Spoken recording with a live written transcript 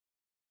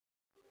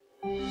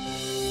Has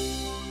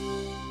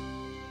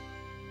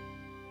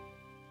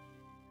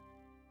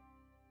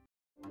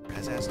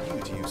asked you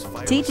to use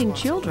fire Teaching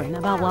children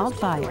about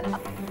wildfire,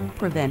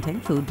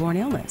 preventing foodborne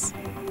illness,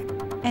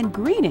 and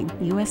greening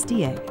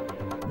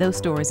USDA. Those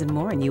stories and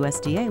more in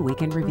USDA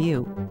Week in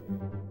Review.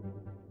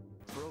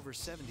 For over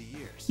 70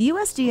 years,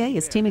 USDA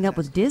is teaming up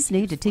with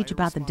Disney to teach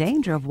about the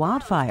danger of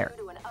wildfire.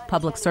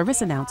 Public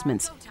service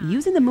announcements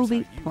using the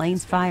movie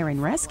Planes, Fire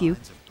and Rescue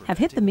have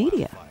hit the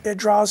media. It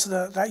draws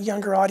that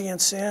younger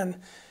audience in.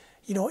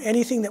 You know,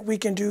 anything that we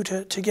can do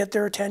to get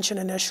their attention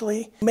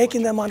initially,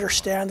 making them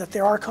understand that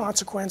there are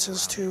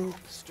consequences to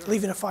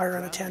leaving a fire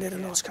unattended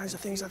and those kinds of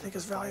things, I think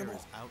is valuable.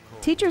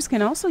 Teachers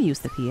can also use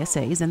the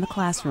PSAs in the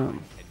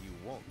classroom.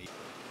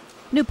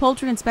 New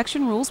poultry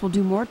inspection rules will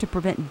do more to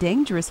prevent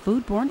dangerous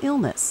foodborne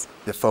illness.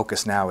 The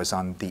focus now is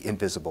on the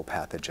invisible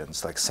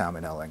pathogens like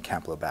Salmonella and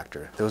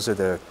Campylobacter. Those are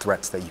the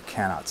threats that you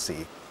cannot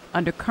see.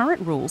 Under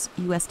current rules,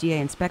 USDA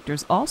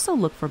inspectors also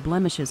look for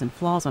blemishes and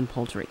flaws on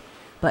poultry.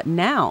 But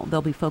now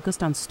they'll be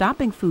focused on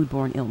stopping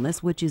foodborne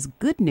illness, which is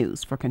good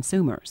news for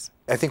consumers.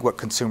 I think what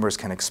consumers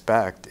can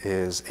expect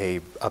is a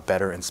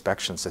better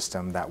inspection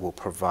system that will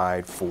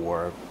provide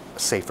for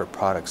safer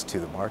products to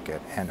the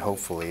market, and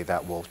hopefully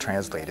that will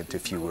translate into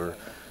fewer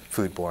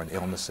foodborne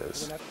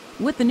illnesses.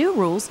 With the new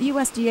rules,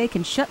 USDA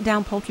can shut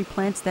down poultry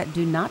plants that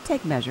do not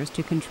take measures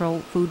to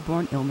control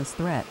foodborne illness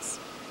threats.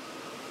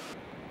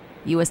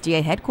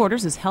 USDA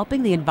headquarters is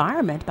helping the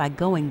environment by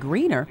going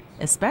greener,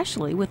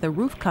 especially with the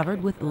roof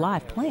covered with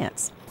live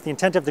plants. The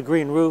intent of the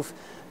green roof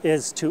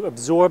is to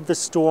absorb the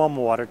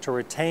stormwater, to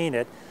retain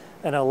it,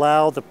 and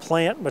allow the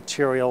plant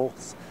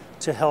materials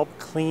to help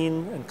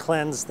clean and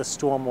cleanse the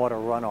stormwater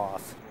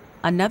runoff.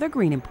 Another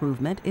green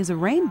improvement is a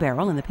rain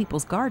barrel in the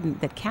people's garden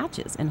that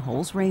catches and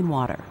holds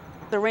rainwater.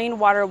 The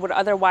rainwater would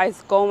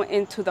otherwise go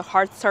into the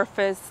hard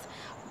surface,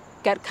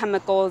 get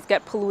chemicals,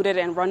 get polluted,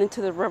 and run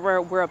into the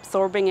river. We're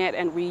absorbing it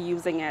and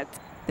reusing it.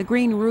 The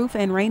green roof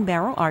and rain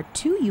barrel are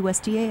two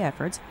USDA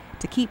efforts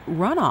to keep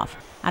runoff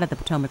out of the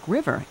Potomac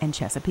River and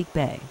Chesapeake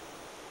Bay.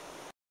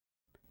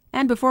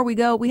 And before we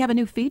go, we have a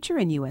new feature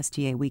in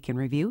USDA Week in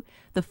Review.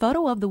 The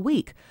Photo of the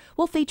Week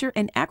will feature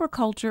an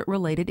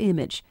agriculture-related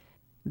image.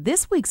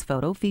 This week's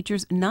photo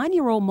features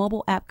 9-year-old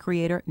mobile app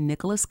creator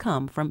Nicholas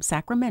Cum from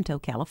Sacramento,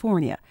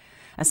 California.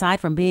 Aside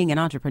from being an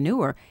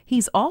entrepreneur,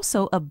 he's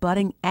also a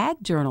budding ag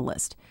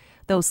journalist.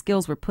 Those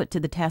skills were put to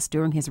the test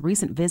during his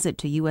recent visit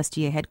to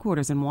USDA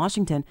headquarters in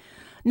Washington.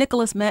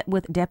 Nicholas met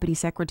with Deputy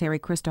Secretary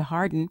Krista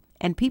Harden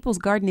and People's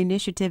Garden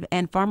Initiative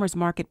and Farmers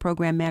Market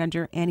Program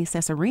Manager Annie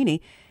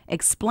Cesarini,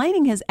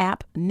 explaining his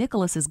app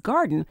Nicholas's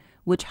Garden,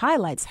 which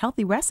highlights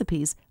healthy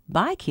recipes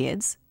by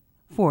kids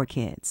for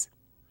kids.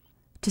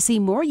 To see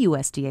more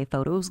USDA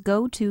photos,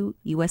 go to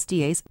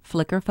USDA's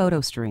Flickr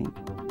photo stream.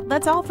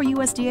 That's all for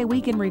USDA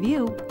Week in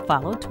Review.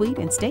 Follow, tweet,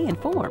 and stay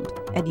informed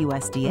at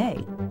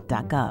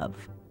USDA.gov.